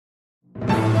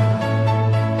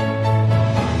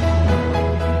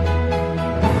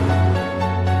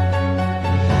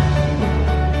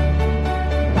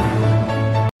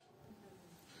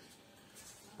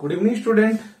Evening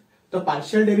student. तो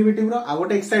partial derivative रो आ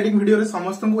गोटे exciting video रे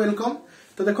समस्त को वेलकम।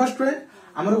 तो देखो स्टूडेंट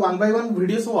हमर 1 बाय 1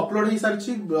 वीडियो सब अपलोड ही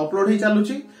सारची, अपलोड ही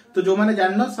चालुची। तो जो माने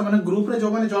जानना से माने ग्रुप रे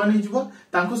जो माने जॉइन ही जिवो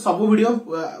तांको सब वीडियो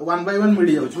 1 बाय 1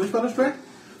 मिल जाउछ बुझ पारो स्टूडेंट।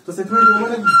 तो सेथमे जो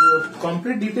माने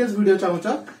कंप्लीट डिटेल्स वीडियो चाहूछ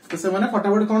तो से माने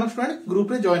फटाफट कोन स्टूडेंट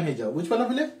ग्रुप रे जॉइन ही जाओ बुझ पालो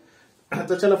पिले।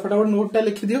 तो चलो फटाफट नोट टा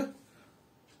लिख दियो।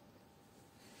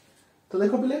 तो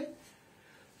देखो पिले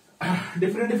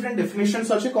डिफरेंट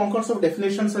डेफिनेशंस अछि, कौन सब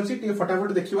डेफिनेशंस अछि टी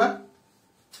फटाफट देखिबा।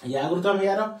 या गुरु तो हम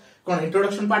यार कोन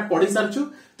इंट्रोडक्शन पार्ट पढी सारछु।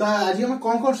 तो आज हम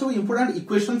कौन सब इंपोर्टेंट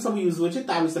इक्वेशन सब यूज होछि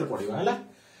ता विषय पढिबा हला।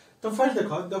 तो फर्स्ट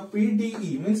देखो the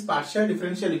PDE means partial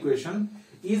differential equation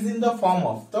is in the form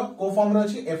of, तो को फॉर्म रे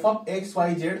अछि f of x y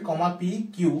z, p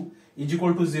q is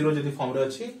equal to 0 जदी फॉर्म रे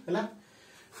अछि हला।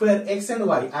 फिर x and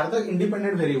y are the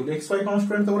independent variable, x y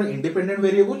constant तोर independent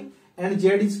variable and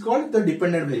z is called the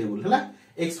dependent variable हला।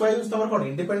 x y उस तोर कोन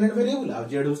independent variable आ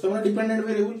z उस तोर डिपेंडेंट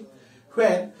वेरिएबल।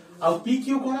 फिर आ p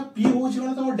q कोन p होछि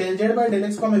कोन तोर del z by del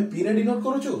x को हम p रे denote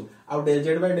करूछु uh del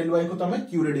z by del y को तमे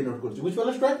q रे डिनोट करूछु बुझ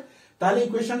पालो स्टूडेंट। ताले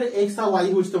इक्वेशन रे x आ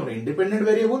y होछि तोर इंडिपेंडेंट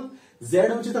वेरिएबल, z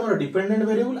होछि तोर डिपेंडेंट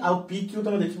वेरिएबल आ p q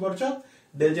तमे देखि परछो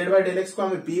del z by del x को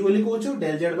हम p बोली कहूछु,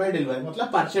 del z by del y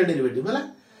मतलब पार्शियल डेरिवेटिव हला।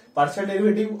 Partial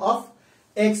derivative of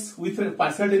x with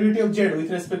partial derivative of z with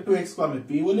respect to x को हमें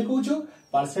p बोली कहूछु,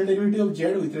 partial derivative of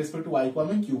z with respect to y को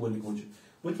हमें q बोली कहूछु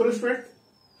बुझ पालो स्टूडेंट।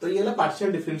 तो ये ला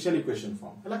पार्शियल डिफरेंशियल इक्वेशन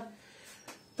फॉर्म हला।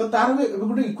 तो तार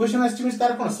गोटे इक्वेशन आछि मींस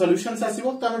तार कोन सॉल्यूशंस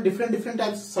आसीबो। तो हम different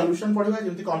types solution पढिबा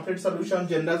जेंति complete solution,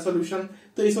 general solution.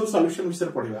 तो ये सब सॉल्यूशन विषय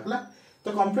पढिबा हला।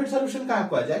 तो कंप्लीट सॉल्यूशन का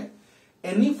कहवा जाय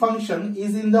any function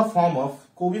is in the form of,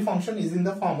 को भी function is in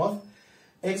the form of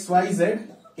x y z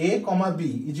a, b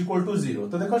is equal to 0।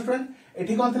 तो देखो स्टूडेंट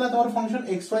एठी कोन थिला तोर function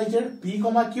x y z p,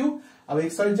 q uh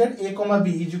x y z a,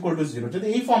 b is equal to 0 जदि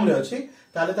एही form रे अछि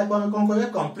ताले ताको हम कोन कहबा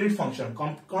कंप्लीट फंक्शन,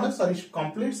 कोन सॉरी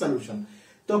कंप्लीट सॉल्यूशन।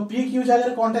 तो p q जगह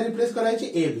रे कोनटा रिप्लेस करा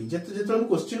छै a b। जेते हम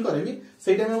क्वेश्चन करबी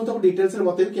सेही टाइम में तो डिटेल्स रे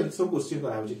बतेबी केन सब क्वेश्चन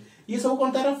करा होछि। ये सब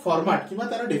कोन तार फॉर्मेट किबा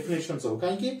तार डेफिनेशन सब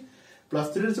काहे कि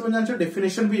प्लस 3 से जान छ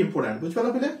डेफिनेशन भी इंपोर्टेंट बुझ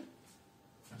पालो पिले।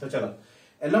 तो चलो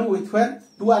along with where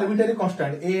two arbitrary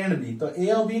constant a and b, तो a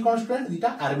और b constant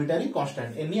दीटा arbitrary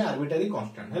constant, any arbitrary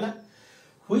constant हैला,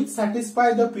 which satisfy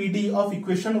the PDE of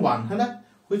equation 1 हैला,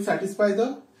 which satisfy the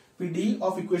PDE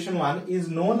of equation 1 is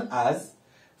known as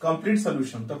complete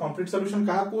solution। तो complete solution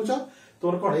कहा पूछो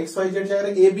तोर कोन x y z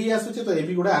जगह a b आसुचे तो a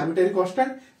b गोटे arbitrary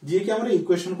constant जे कि हमरे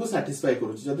इक्वेशन को satisfy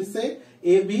करूची। जदी से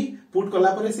a b पुट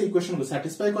कला परे से इक्वेशन को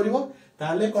satisfy करिवो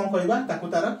ताले कोन कहबा ताको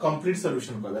तारा कंप्लीट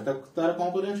सॉल्यूशन कहबा। तारा कोन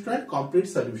करियो स्टूडेंट कंप्लीट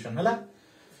सॉल्यूशन हला।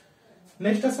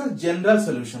 नेक्स्ट अस जनरल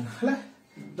सॉल्यूशन हला।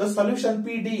 The solution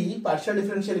PDE partial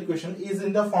differential equation is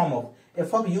in the form of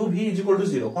f of u v is equal to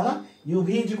 0 cone u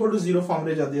v is equal to 0 form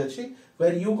रे जदी अछि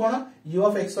where u cone u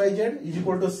of x y z is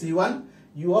equal to c1,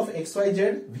 u of x y z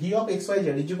v of x y z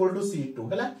is equal to c2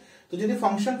 हला। तो जदी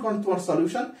function कोन तोर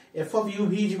solution f of u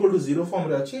v is equal to 0 form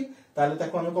रे अछि ताले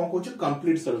ताको हम कोन कहूछु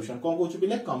complete solution, कोन कहूछु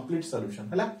बिले कंप्लीट सॉल्यूशन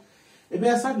हला। एबे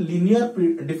आसा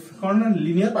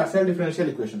लीनियर पार्शियल डिफरेंशियल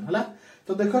इक्वेशन हला।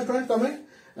 तो देखो स्टूडेंट तमे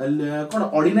कोन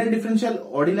ऑर्डिनरी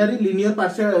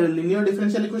लीनियर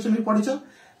डिफरेंशियल इक्वेशन भी पढिछो।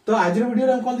 तो आज रे वीडियो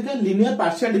रे हम कोन देखा लीनियर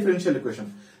पार्शियल डिफरेंशियल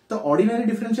इक्वेशन। तो ऑर्डिनरी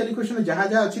डिफरेंशियल इक्वेशन जहां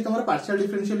जहां अछि तमर पार्शियल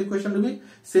डिफरेंशियल इक्वेशन भी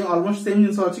से ऑलमोस्ट सेम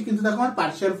जिंस अछि किंतु ताको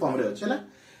पार्शियल फॉर्म रे अछि हला।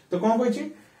 तो कोन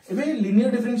कहछि एबे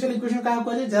लीनियर डिफरेंशियल इक्वेशन का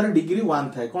कहले जार डिग्री 1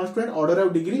 थाए, कांस्टेंट ऑर्डर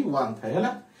ऑफ डिग्री 1 थाए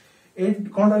हला। ए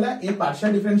कोन रहला ए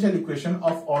partial differential equation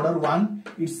of order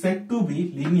 1 is said to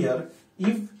be linear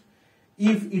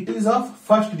if it is of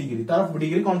first degree. तार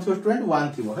डिग्री कोन थियो स्टूडेंट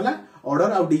 1 थियो हला,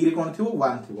 ऑर्डर ऑफ डिग्री कोन थियो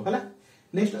 1 थियो हला।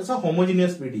 नेक्स्ट अस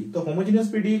होमोजेनियस PDE। तो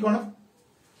homogeneous PDE cone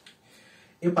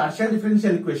A partial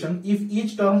differential equation if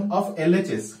each term of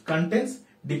LHS contains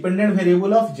dependent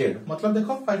variable of z। मतलब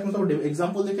देखो फाइव मतलब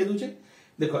एग्जांपल देखे दूचे।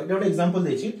 देखो एटा ଗୋଟେ एग्जांपल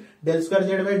देछि del square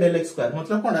z by del x square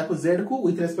मतलब कोन आको z को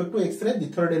with respect to x रे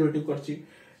दिथर डेरिवेटिव करछि,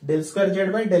 del square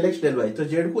z by del x del y तो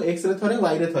z को x रे थरे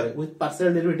y रे थरे with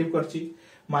partial डेरिवेटिव करछि,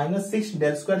 -6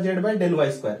 del square z by del y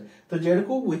square तो z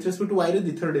को with respect to y रे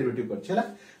दिथर डेरिवेटिव करछि हला।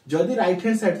 जदी राइट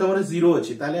हैंड साइड तमरे 0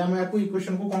 अछि ताले हम आको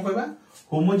इक्वेशन को कोन कहबा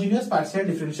होमोजेनियस पार्शियल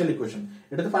डिफरेंशियल इक्वेशन।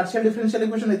 एटा तो पार्शियल डिफरेंशियल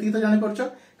इक्वेशन एति तो जाने परछो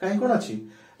काहे कोन अछि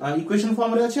इक्वेशन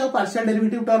फॉर्म रे अछि और पार्शियल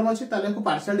डेरिवेटिव टर्म अछि ताले को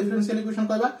पार्शियल डिफरेंशियल इक्वेशन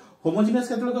कहबा। होमोजेनियस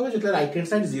केतले कहबा जेतले राइट हैंड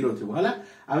साइड 0 थिबो हला।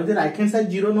 आ जदि राइट हैंड साइड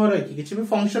 0 न रहि किछि भी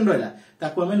फंक्शन रहला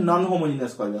ताको हमें नॉन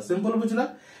होमोजेनियस कहबा। सिंपल बुझला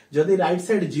जदि राइट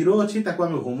साइड 0 अछि ताको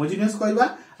हमें होमोजेनियस कहबा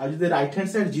आ जदि राइट हैंड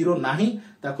साइड 0 नाही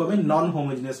ताको हमें नॉन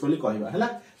होमोजेनियस बोली कहबा हला।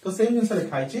 तो सेम जिंस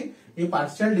लिखाइ छै ए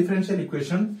partial differential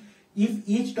equation if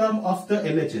each term of the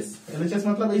LHS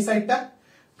मतलब ए साइड ता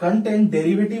contain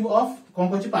derivative of cone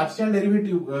कहछि partial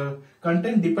derivative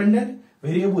contain dependent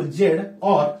variable z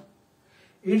और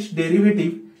it's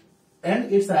derivative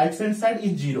and it's right hand side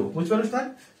is 0 बुझ पारो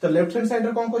स्टूडेंट। तो लेफ्ट हैंड साइड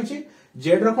रे कोन कहछि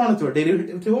z रो कोन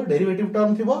थियो derivative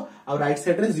term थियो और right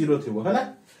side रे 0 थियो हला।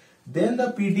 Then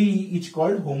the PDE is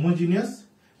called homogeneous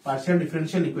partial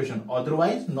differential equation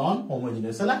otherwise non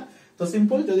homogeneous हला। तो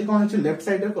सिंपल जदी कोन अछि लेफ्ट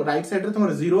साइड रे राइट साइड रे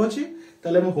तमर 0 अछि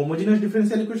तले हम होमोजेनियस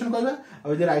डिफरेंशियल इक्वेशन कहबा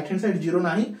और जे राइट हैंड साइड 0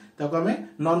 नाही ताको हम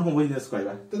नॉन होमोजेनियस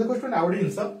कहबा। तो देखो स्टूडेंट आउट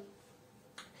आंसर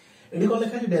एडी कोन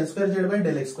लिखा छै del square z by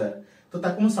del x square। तो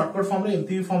ताको हम शॉर्टकट फॉर्म रे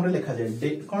एमपी फॉर्म रे लिखा जाय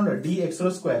कोन dx रो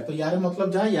स्क्वायर। तो यार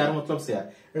मतलब जा यार मतलब से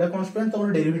एडा कोन स्टूडेंट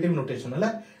तमर डेरिवेटिव नोटेशन हला।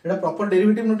 एडा प्रॉपर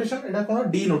डेरिवेटिव नोटेशन एडा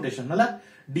कोन d नोटेशन हला।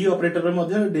 d ऑपरेटर रे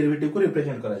मध्ये डेरिवेटिव को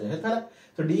रिप्रेजेंट करा जाय हला।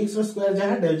 तो dx रो स्क्वायर जा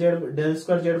है del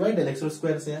square z by del x row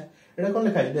square से एडा कोन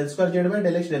लिखा है del square z by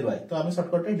del x del y। तो हम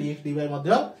शॉर्टकट रे dx dy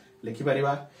मध्ये लिखि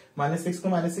परिबा। -6 को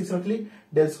 -6 रखली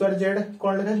del square z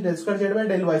कोन लिखा है del square z by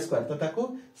del y square. तो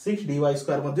ताको 6 dy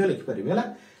स्क्वायर मध्ये लिखि परिबे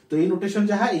हला। तो ये नोटेशन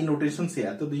जहा ये नोटेशन से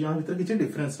तो दुई जन भीतर किछि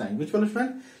डिफरेंस नाही बुझ पालो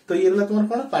स्टूडेंट। तो ये रहला तुमर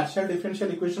कोन पार्शियल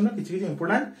डिफरेंशियल इक्वेशन रे किछि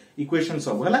इंपोर्टेंट इक्वेशन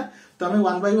सब हला। तो हमें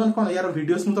 1 बाय 1 कोन यार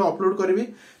वीडियोस में तो अपलोड करबी।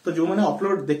 तो जो माने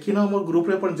अपलोड देखिनो मोर ग्रुप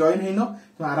रे पर जॉइन हेनो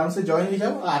तो आराम से जॉइन हो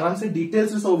जाओ आराम से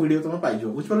डिटेल्स रे सब वीडियो तुम पाइ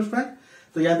जाओ बुझ पालो स्टूडेंट।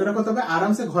 तो या द्वारा को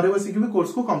आराम से घरे बसी भी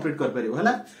कोर्स को कंप्लीट कर परिबो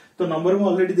हला। तो नंबर मैं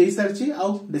ऑलरेडी देई सारची आ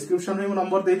डिस्क्रिप्शन रे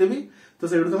नंबर दे देबी। तो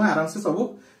सेडू तुम आराम से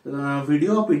सब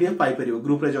वीडियो और पीडीएफ पाइ परिबो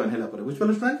ग्रुप रे जॉइन हैला पर बुझ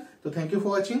पालो स्टूडेंट। तो थैंक यू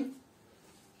फॉर वाचिंग।